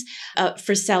decisions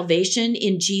for salvation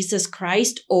in Jesus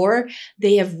Christ, or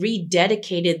they have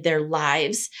rededicated their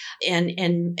lives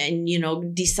and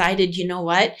decided,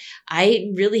 what,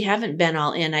 I really haven't been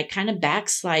all in. I kind of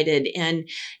backslided, and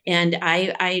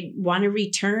I want to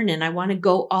return, and I want to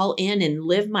go all in and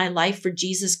live my life for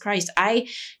Jesus Christ. I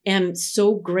am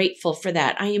so grateful for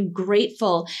that. I am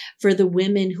grateful for the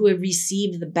women who have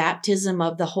received the baptism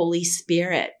of the Holy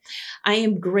Spirit. I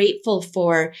am grateful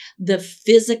for the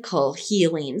physical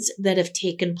healings that have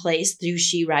taken place through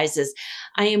She Rises.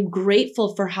 I am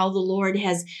grateful for how the Lord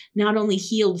has not only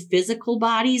healed physical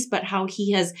bodies, but how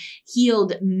he has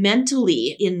healed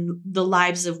mentally in the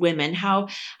lives of women, how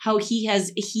he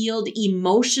has healed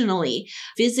emotionally,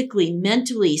 physically,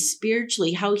 mentally,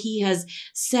 spiritually, how he has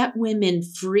set women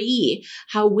free,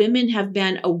 how women have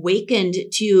been awakened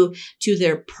to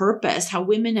their purpose, how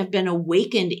women have been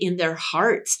awakened in their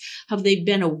hearts, how they've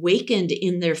been awakened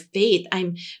in their faith.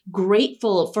 I'm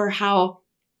grateful for how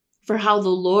the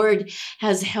Lord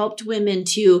has helped women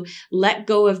to let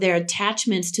go of their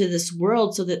attachments to this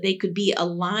world so that they could be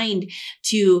aligned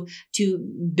to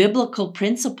biblical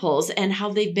principles, and how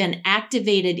they've been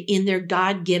activated in their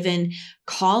God-given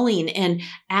calling and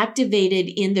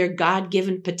activated in their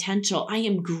God-given potential. I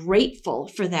am grateful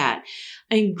for that.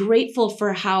 I'm grateful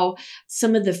for how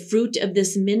some of the fruit of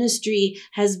this ministry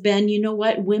has been,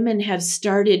 women have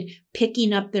started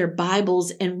picking up their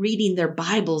Bibles and reading their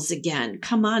Bibles again.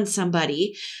 Come on,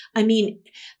 somebody. I mean,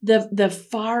 the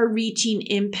far-reaching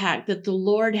impact that the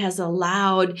Lord has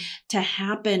allowed to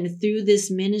happen through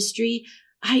this ministry,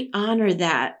 I honor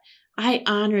that.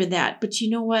 But you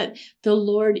know what? The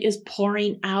Lord is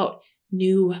pouring out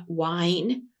new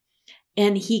wine,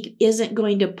 and he isn't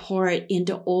going to pour it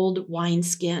into old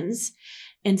wineskins.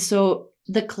 And so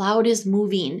the cloud is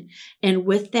moving. And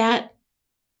with that,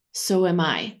 so am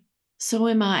I.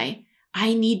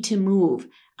 I need to move.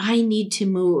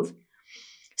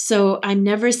 So I'm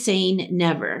never saying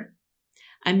never.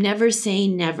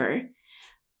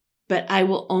 But I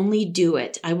will only do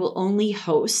it. I will only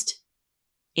host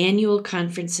annual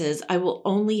conferences. I will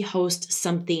only host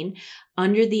something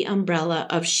under the umbrella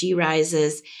of She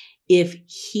Rises if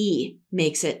he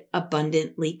makes it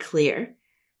abundantly clear.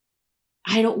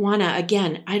 I don't want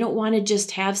to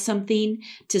just have something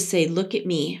to say, look at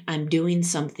me, I'm doing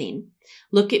something.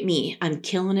 Look at me, I'm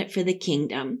killing it for the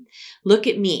kingdom. Look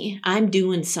at me, I'm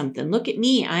doing something. Look at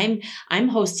me, I'm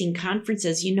hosting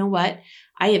conferences. You know what?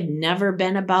 I have never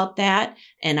been about that,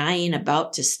 and I ain't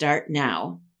about to start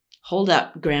now. Hold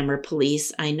up, grammar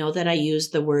police. I know that I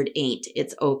used the word ain't.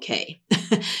 It's okay.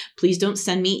 Please don't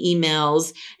send me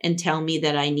emails and tell me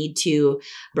that I need to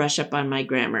brush up on my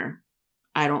grammar.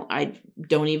 I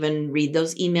don't even read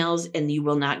those emails, and you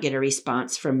will not get a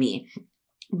response from me.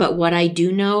 But what I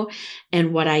do know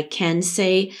and what I can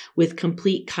say with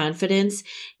complete confidence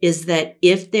is that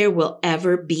if there will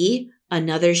ever be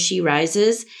another She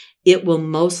Rises, it will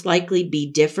most likely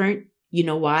be different. You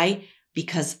know why?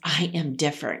 Because I am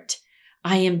different.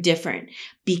 I am different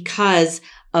because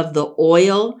of the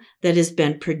oil that has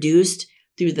been produced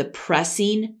through the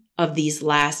pressing of these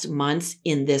last months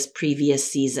in this previous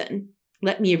season.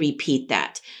 Let me repeat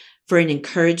that for an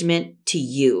encouragement to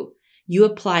you. You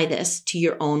apply this to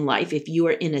your own life if you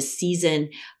are in a season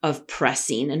of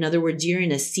pressing. In other words, you're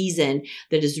in a season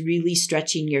that is really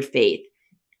stretching your faith,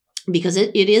 because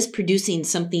it is producing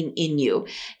something in you,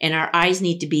 and our eyes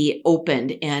need to be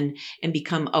opened and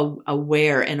become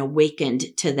aware and awakened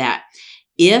to that.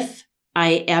 If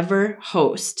I ever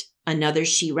host another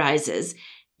She Rises,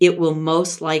 it will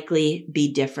most likely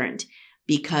be different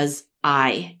because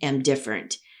I am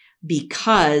different,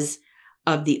 because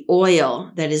of the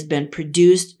oil that has been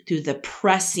produced through the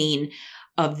pressing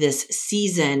of this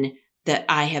season that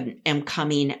I am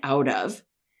coming out of.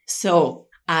 So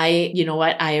you know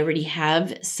what? I already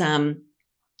have some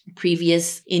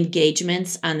previous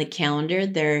engagements on the calendar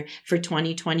there for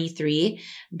 2023.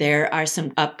 There are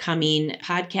some upcoming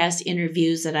podcast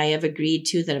interviews that I have agreed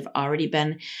to that have already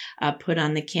been put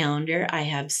on the calendar. I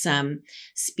have some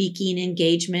speaking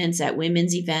engagements at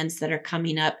women's events that are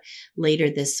coming up later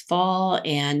this fall,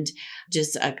 and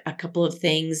just a couple of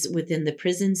things within the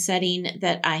prison setting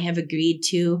that I have agreed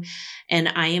to. And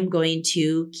I am going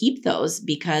to keep those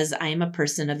because I am a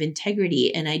person of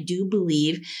integrity. And I do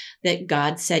believe that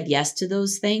God said yes to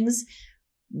those things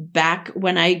back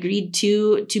when I agreed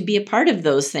to be a part of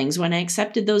those things, when I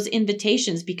accepted those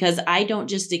invitations, because I don't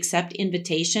just accept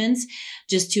invitations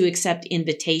just to accept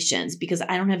invitations, because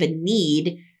I don't have a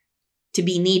need to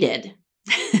be needed.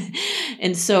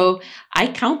 And so I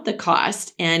count the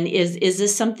cost. And is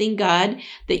this something, God,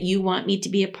 that you want me to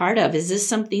be a part of? Is this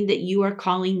something that you are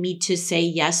calling me to say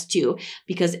yes to?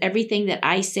 Because everything that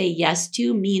I say yes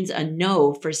to means a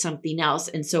no for something else.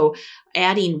 And so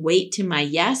adding weight to my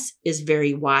yes is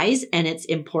very wise, and it's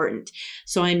important.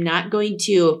 So I'm not going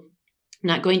to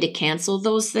cancel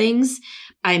those things.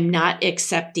 I'm not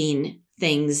accepting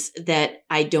things that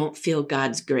I don't feel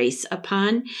God's grace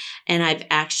upon. And I've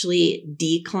actually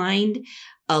declined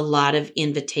a lot of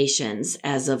invitations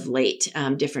as of late,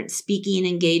 different speaking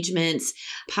engagements,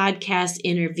 podcast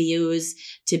interviews,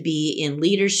 to be in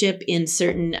leadership in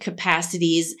certain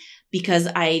capacities, because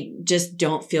I just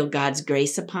don't feel God's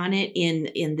grace upon it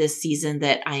in this season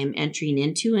that I am entering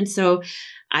into. And so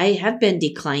I have been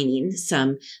declining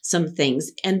some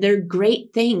things, and they're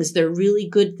great things. They're really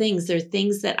good things. They're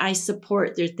things that I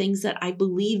support. They're things that I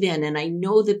believe in, and I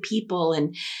know the people.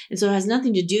 And so it has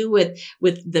nothing to do with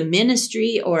the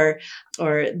ministry or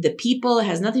the people. It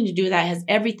has nothing to do with that. It has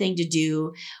everything to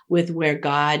do with where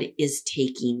God is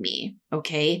taking me.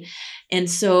 Okay. And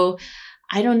so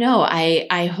I don't know.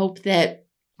 I hope that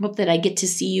I get to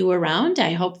see you around.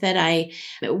 I hope that I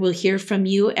will hear from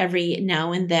you every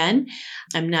now and then.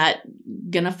 I'm not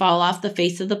going to fall off the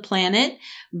face of the planet,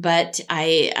 but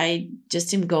I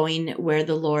just am going where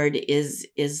the Lord is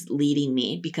leading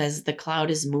me, because the cloud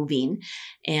is moving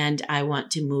and I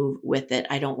want to move with it.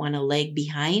 I don't want to lag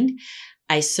behind.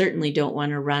 I certainly don't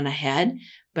want to run ahead,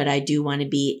 but I do want to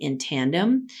be in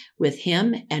tandem with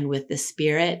Him and with the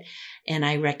Spirit. And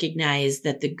I recognize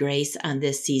that the grace on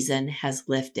this season has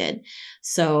lifted.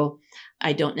 So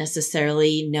I don't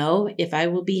necessarily know if I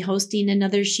will be hosting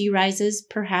another She Rises.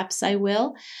 Perhaps I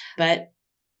will, but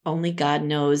only God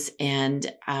knows.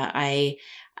 And I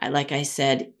like I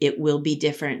said, it will be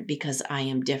different because I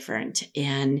am different.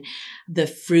 And the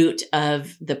fruit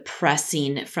of the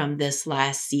pressing from this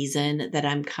last season that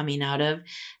I'm coming out of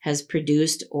has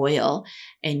produced oil.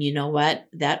 And you know what?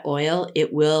 That oil,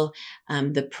 it will,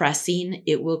 the pressing,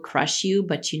 it will crush you.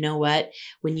 But you know what?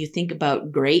 When you think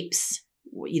about grapes,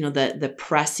 you know, the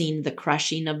pressing, the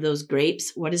crushing of those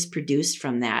grapes, what is produced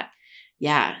from that?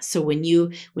 Yeah. So when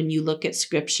you look at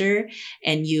scripture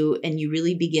and you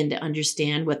really begin to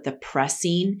understand what the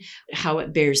pressing, how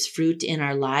it bears fruit in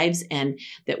our lives, and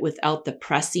that without the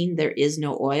pressing, there is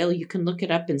no oil, you can look it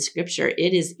up in scripture.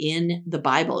 It is in the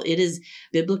Bible. It is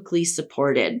biblically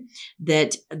supported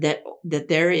that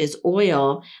there is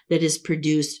oil that is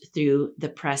produced through the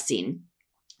pressing.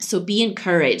 So be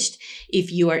encouraged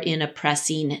if you are in a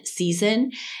pressing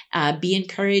season. Be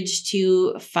encouraged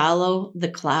to follow the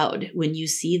cloud. When you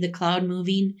see the cloud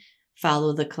moving,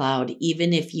 follow the cloud.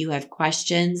 Even if you have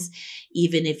questions,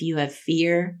 even if you have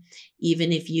fear,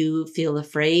 even if you feel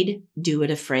afraid, do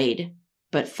it afraid.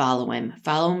 But follow him.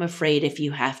 Follow him afraid if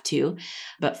you have to,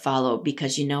 but follow,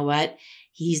 because you know what?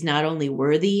 He's not only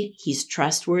worthy, he's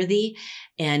trustworthy,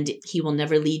 and he will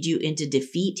never lead you into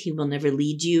defeat. He will never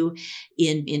lead you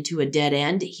into a dead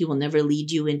end. He will never lead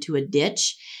you into a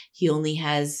ditch. He only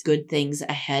has good things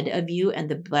ahead of you, and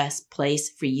the best place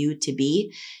for you to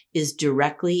be is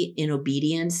directly in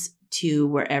obedience to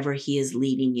wherever he is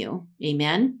leading you.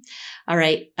 Amen. All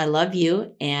right. I love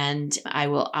you, and I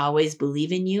will always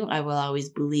believe in you. I will always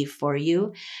believe for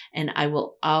you, and I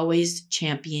will always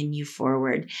champion you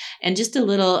forward. And just a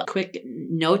little quick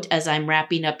note as I'm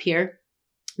wrapping up here.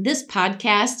 This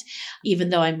podcast, even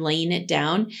though I'm laying it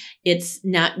down, it's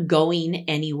not going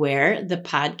anywhere. The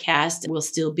podcast will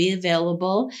still be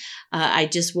available. I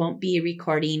just won't be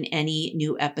recording any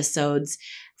new episodes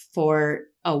for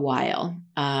a while.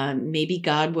 Maybe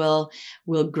God will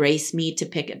grace me to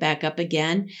pick it back up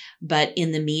again. But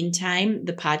in the meantime,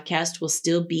 the podcast will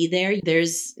still be there.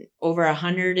 There's over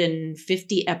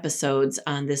 150 episodes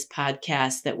on this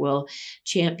podcast that will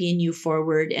champion you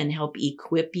forward and help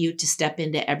equip you to step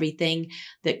into everything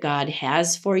that God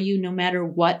has for you, no matter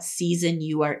what season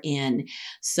you are in.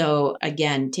 So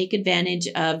again, take advantage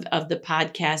of the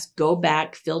podcast. Go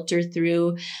back, filter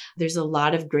through. There's a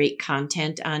lot of great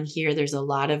content on here. There's a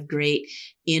lot of great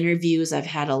interviews. I've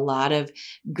had a lot of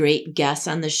great guests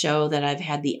on the show that I've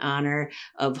had the honor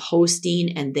of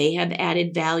hosting, and they have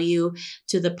added value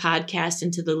to the podcast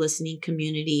and to the listening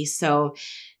community. So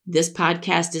this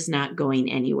podcast is not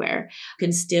going anywhere. You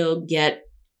can still get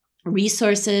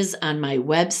resources on my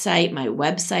website. My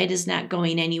website is not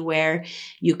going anywhere.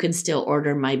 You can still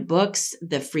order my books.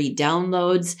 The free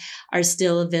downloads are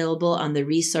still available on the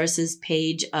resources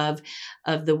page of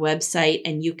the website.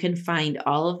 And you can find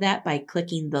all of that by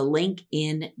clicking the link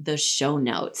in the show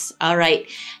notes. All right.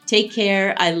 Take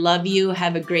care. I love you.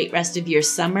 Have a great rest of your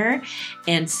summer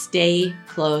and stay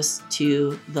close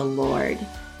to the Lord.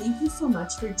 Thank you so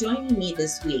much for joining me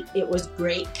this week. It was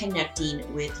great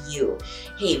connecting with you.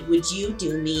 Hey, would you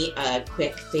do me a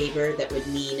quick favor that would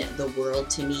mean the world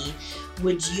to me?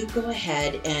 Would you go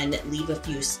ahead and leave a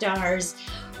few stars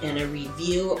and a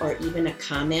review or even a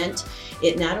comment?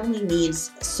 It not only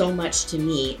means so much to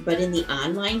me, but in the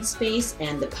online space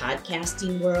and the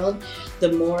podcasting world,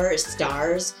 the more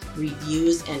stars,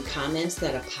 reviews, and comments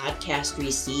that a podcast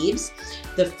receives,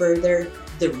 the further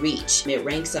the reach. It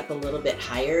ranks up a little bit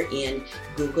higher in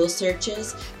Google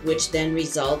searches, which then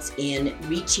results in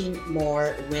reaching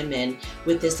more women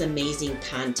with this amazing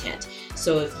content.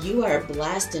 So if you are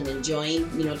blessed and enjoying,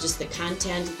 just the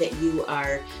content that you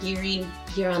are hearing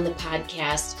here on the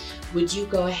podcast, would you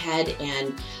go ahead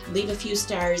and leave a few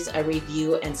stars, a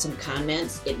review, and some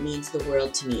comments? It means the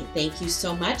world to me. Thank you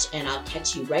so much, and I'll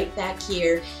catch you right back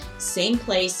here, same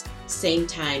place, same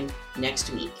time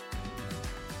next week.